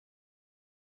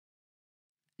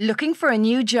Looking for a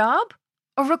new job?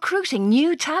 Or recruiting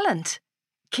new talent?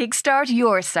 Kickstart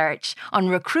your search on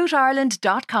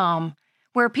recruitireland.com,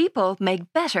 where people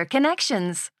make better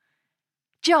connections.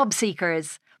 Job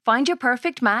seekers, find your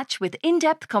perfect match with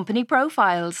in-depth company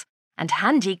profiles and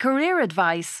handy career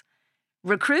advice.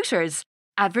 Recruiters,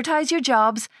 advertise your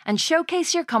jobs and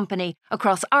showcase your company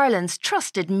across Ireland's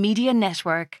trusted media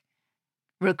network.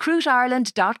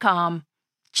 recruitireland.com.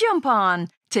 Jump on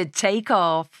to take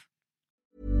off.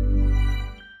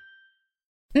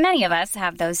 Many of us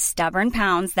have those stubborn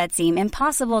pounds that seem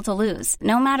impossible to lose,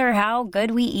 no matter how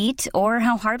good we eat or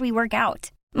how hard we work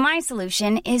out. My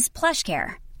solution is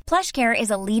PlushCare. PlushCare is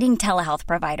a leading telehealth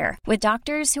provider with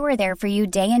doctors who are there for you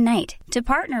day and night to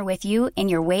partner with you in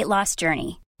your weight loss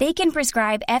journey. They can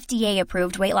prescribe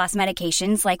FDA-approved weight loss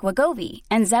medications like Wegovy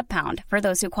and Zepbound for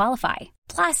those who qualify.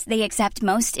 Plus, they accept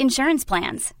most insurance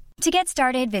plans. To get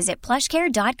started, visit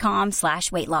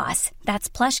plushcare.com/weightloss. That's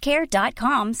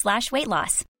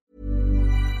plushcare.com/weightloss.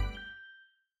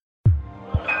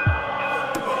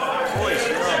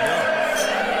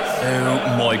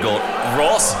 Oh my God,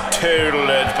 Ross total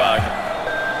it back.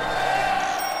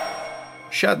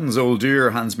 Shadden's old dear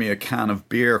hands me a can of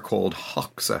beer called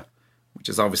Hoxa, which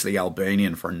is obviously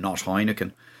Albanian for not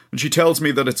Heineken, and she tells me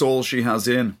that it's all she has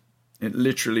in. It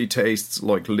literally tastes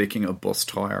like licking a bus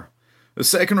tyre. A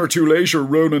second or two later,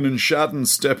 Ronan and Shadden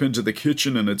step into the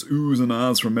kitchen and it's oohs and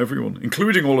ahs from everyone,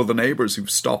 including all of the neighbours who've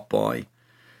stopped by.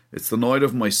 It's the night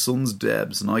of my son's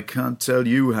debs, and I can't tell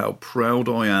you how proud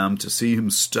I am to see him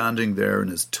standing there in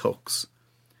his tux.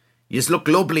 "Yous look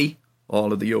lovely,"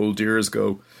 all of the old dears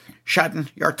go. "Shadden,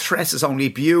 your dress is only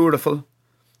beautiful."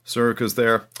 Sorcha's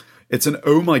there. It's an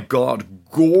oh my god,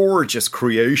 gorgeous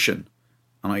creation.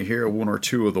 And I hear one or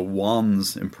two of the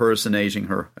wands impersonating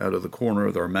her out of the corner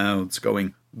of their mouths,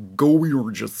 going,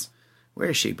 "Gorgeous."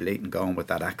 Where's she bleating going with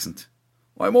that accent?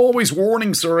 I'm always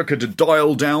warning Sorcha to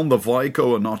dial down the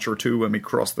Vico a notch or two when we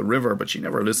cross the river, but she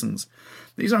never listens.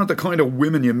 These aren't the kind of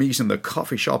women you meet in the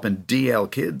coffee shop in DL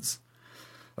Kids.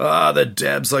 Ah, the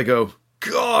Debs, I go.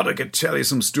 God, I could tell you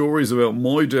some stories about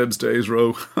my Debs days,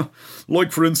 Ro.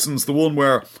 Like, for instance, the one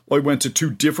where I went to two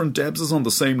different Debses on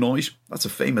the same night. That's a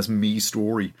famous me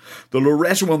story. The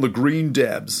Loretto on the Green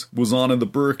Debs was on in the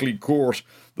Berkeley Court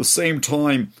the same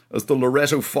time as the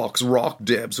Loretto Fox Rock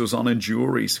Debs was on in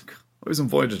Juries. I was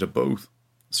invited to both.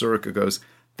 Sorcha goes,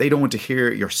 "They don't want to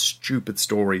hear your stupid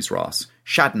stories, Ross.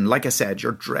 Shadden, like I said,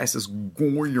 your dress is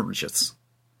gorgeous."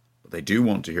 But they do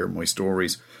want to hear my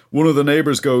stories. One of the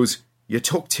neighbours goes, "You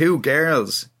took two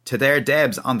girls to their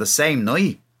Debs on the same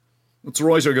night?" "That's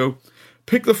right," I go.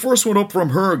 "Pick the first one up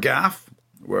from her gaff,"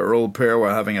 where our old pair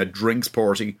were having a drinks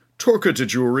party, took it to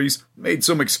Juries, made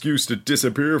some excuse to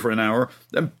disappear for an hour,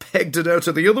 then pegged it out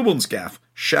to the other one's gaff.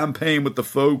 Champagne with the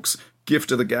folks, gift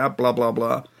to the gap, blah blah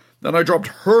blah. Then I dropped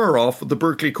her off at the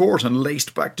Berkeley Court and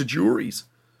laced back to Juries.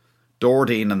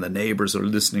 Dordine and the neighbours are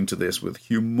listening to this with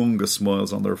humongous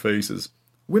smiles on their faces.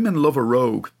 Women love a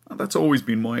rogue, and that's always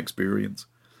been my experience.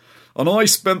 And I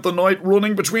spent the night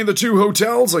running between the two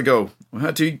hotels, I go. I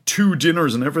had to eat 2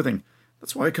 dinners and everything.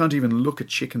 That's why I can't even look at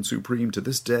Chicken Supreme to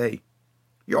this day.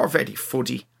 "You're very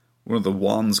fuddy," one of the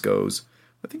wands goes.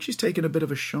 I think she's taken a bit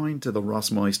of a shine to the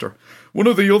Rossmeister. One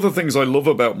of the other things I love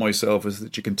about myself is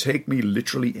that you can take me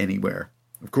literally anywhere.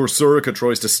 Of course, Sorcha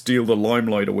tries to steal the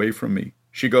limelight away from me.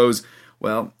 She goes,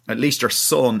 "Well, at least your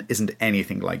son isn't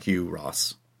anything like you,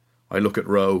 Ross." I look at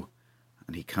Ro,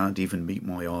 and he can't even meet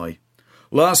my eye.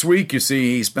 Last week, you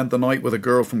see, he spent the night with a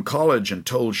girl from college and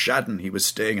told Shadden he was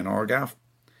staying in our gaff.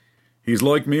 He's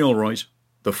like me, all right.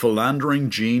 The philandering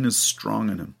gene is strong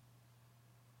in him.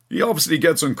 He obviously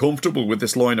gets uncomfortable with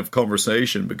this line of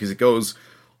conversation because he goes,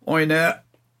 "I'm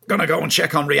gonna go and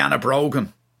check on Rihanna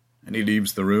Brogan." And he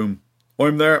leaves the room.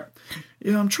 I'm there.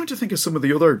 Yeah, I'm trying to think of some of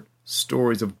the other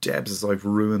stories of Debs I've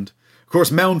ruined. Of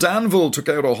course, Mount Anvil took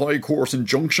out a High Court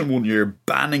injunction one year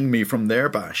banning me from their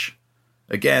bash.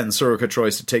 Again, Sorcha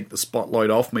tries to take the spotlight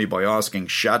off me by asking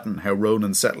Shadden how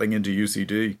Ronan's settling into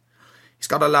UCD. "He's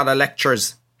got a lot of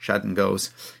lectures," Shadden goes.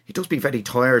 "He does be very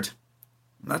tired."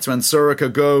 And that's when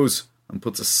Sorcha goes and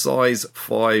puts a size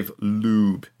 5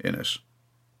 lube in it.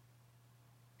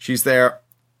 She's there.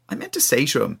 I meant to say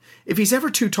to him, if he's ever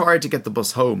too tired to get the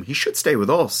bus home, he should stay with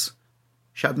us.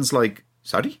 Shadden's like,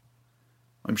 "Sorry?"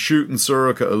 I'm shooting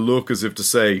Sorcha a look as if to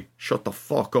say, "Shut the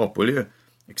fuck up, will you?"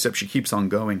 Except she keeps on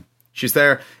going. She's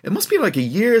there. "It must be like a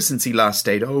year since he last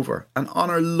stayed over, and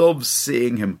Honor loves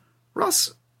seeing him.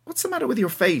 Ross, what's the matter with your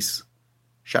face?"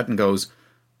 Shadden goes,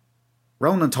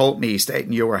 "Ronan told me he stayed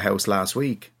in your house last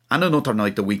week, and another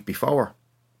night the week before."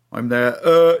 I'm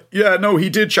there. Yeah, no, he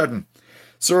did, Shadden.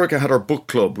 Sorcha had her book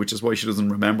club, which is why she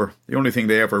doesn't remember. The only thing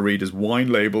they ever read is wine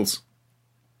labels.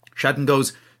 Shadden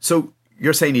goes, so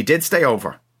you're saying he did stay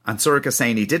over? And Sorcha's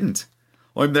saying he didn't.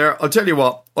 I'm there. I'll tell you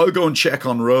what, I'll go and check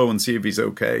on Ro and see if he's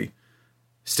okay.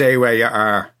 Stay where you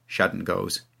are, Shadden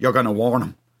goes. You're going to warn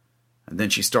him. And then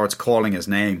she starts calling his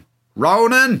name.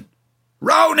 Ronan!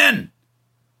 Ronan!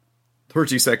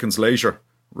 30 seconds later,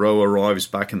 Ro arrives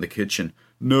back in the kitchen.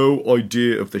 No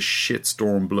idea of the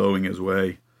shitstorm blowing his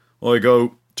way. I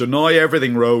go, deny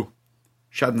everything, Ro.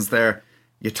 Shadden's there.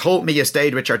 You told me you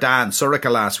stayed with your dad and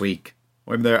Sorcha last week.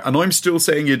 I'm there, and I'm still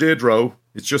saying you did, Ro.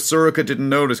 It's just Sorcha didn't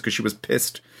notice because she was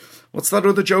pissed. What's that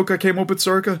other joke I came up with,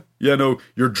 Sorcha? Yeah, no,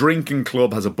 your drinking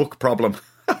club has a book problem.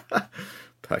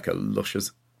 Pack of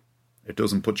lushes. It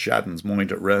doesn't put Shadden's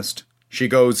mind at rest. She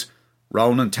goes,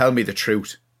 Ronan, tell me the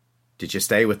truth. Did you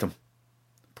stay with them?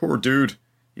 Poor dude.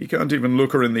 He can't even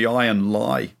look her in the eye and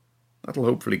lie. That'll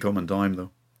hopefully come in time,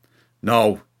 though.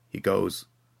 No, he goes.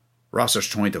 Rosser's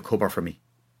trying to cover for me.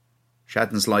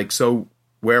 Shadden's like, so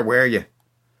where were you?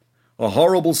 A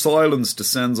horrible silence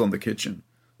descends on the kitchen.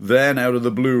 Then, out of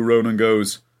the blue, Ronan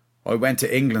goes, I went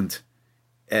to England.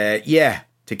 Yeah,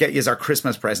 to get yous our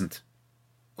Christmas present.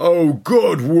 Oh,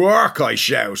 good work, I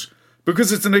shout.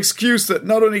 Because it's an excuse that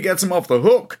not only gets him off the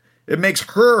hook, it makes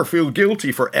her feel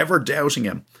guilty for ever doubting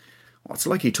him. Oh, it's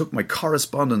like he took my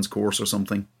correspondence course or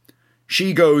something.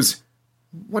 She goes,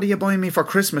 what are you buying me for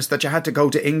Christmas that you had to go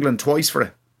to England twice for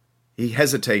it? He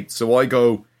hesitates, so I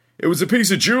go, it was a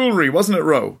piece of jewellery, wasn't it,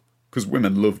 Ro? Because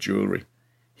women love jewellery.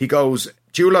 He goes,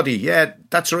 jewellery, yeah,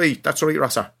 that's right,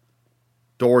 Rosser.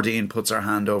 Dordine puts her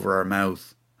hand over her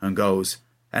mouth and goes,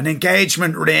 an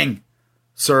engagement ring.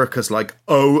 Sorcha's like,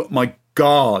 oh my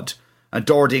God. And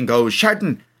Dordine goes,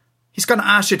 Shadden, he's going to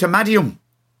ask you to marry him.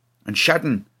 And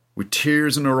Shadden, with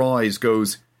tears in her eyes,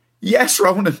 goes, yes,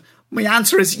 Ronan, my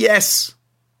answer is yes.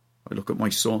 I look at my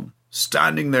son,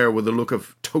 standing there with a look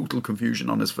of total confusion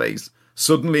on his face,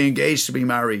 suddenly engaged to be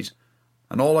married.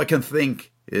 And all I can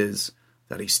think is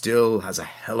that he still has a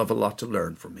hell of a lot to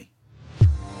learn from me.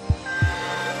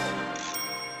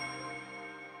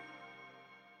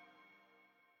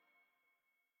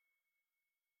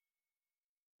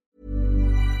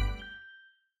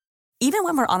 Even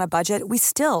when we're on a budget, we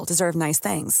still deserve nice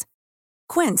things.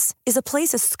 Quince is a place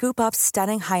to scoop up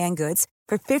stunning high-end goods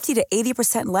for 50 to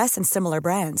 80% less than similar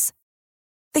brands.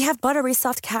 They have buttery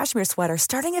soft cashmere sweaters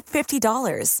starting at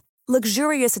 $50,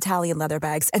 luxurious Italian leather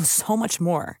bags, and so much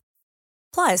more.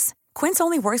 Plus, Quince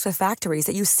only works with factories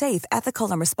that use safe,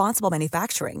 ethical, and responsible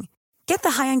manufacturing. Get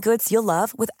the high-end goods you'll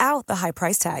love without the high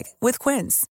price tag with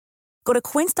Quince. Go to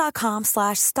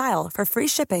quince.com/style for free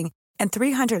shipping and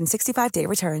 365-day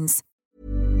returns.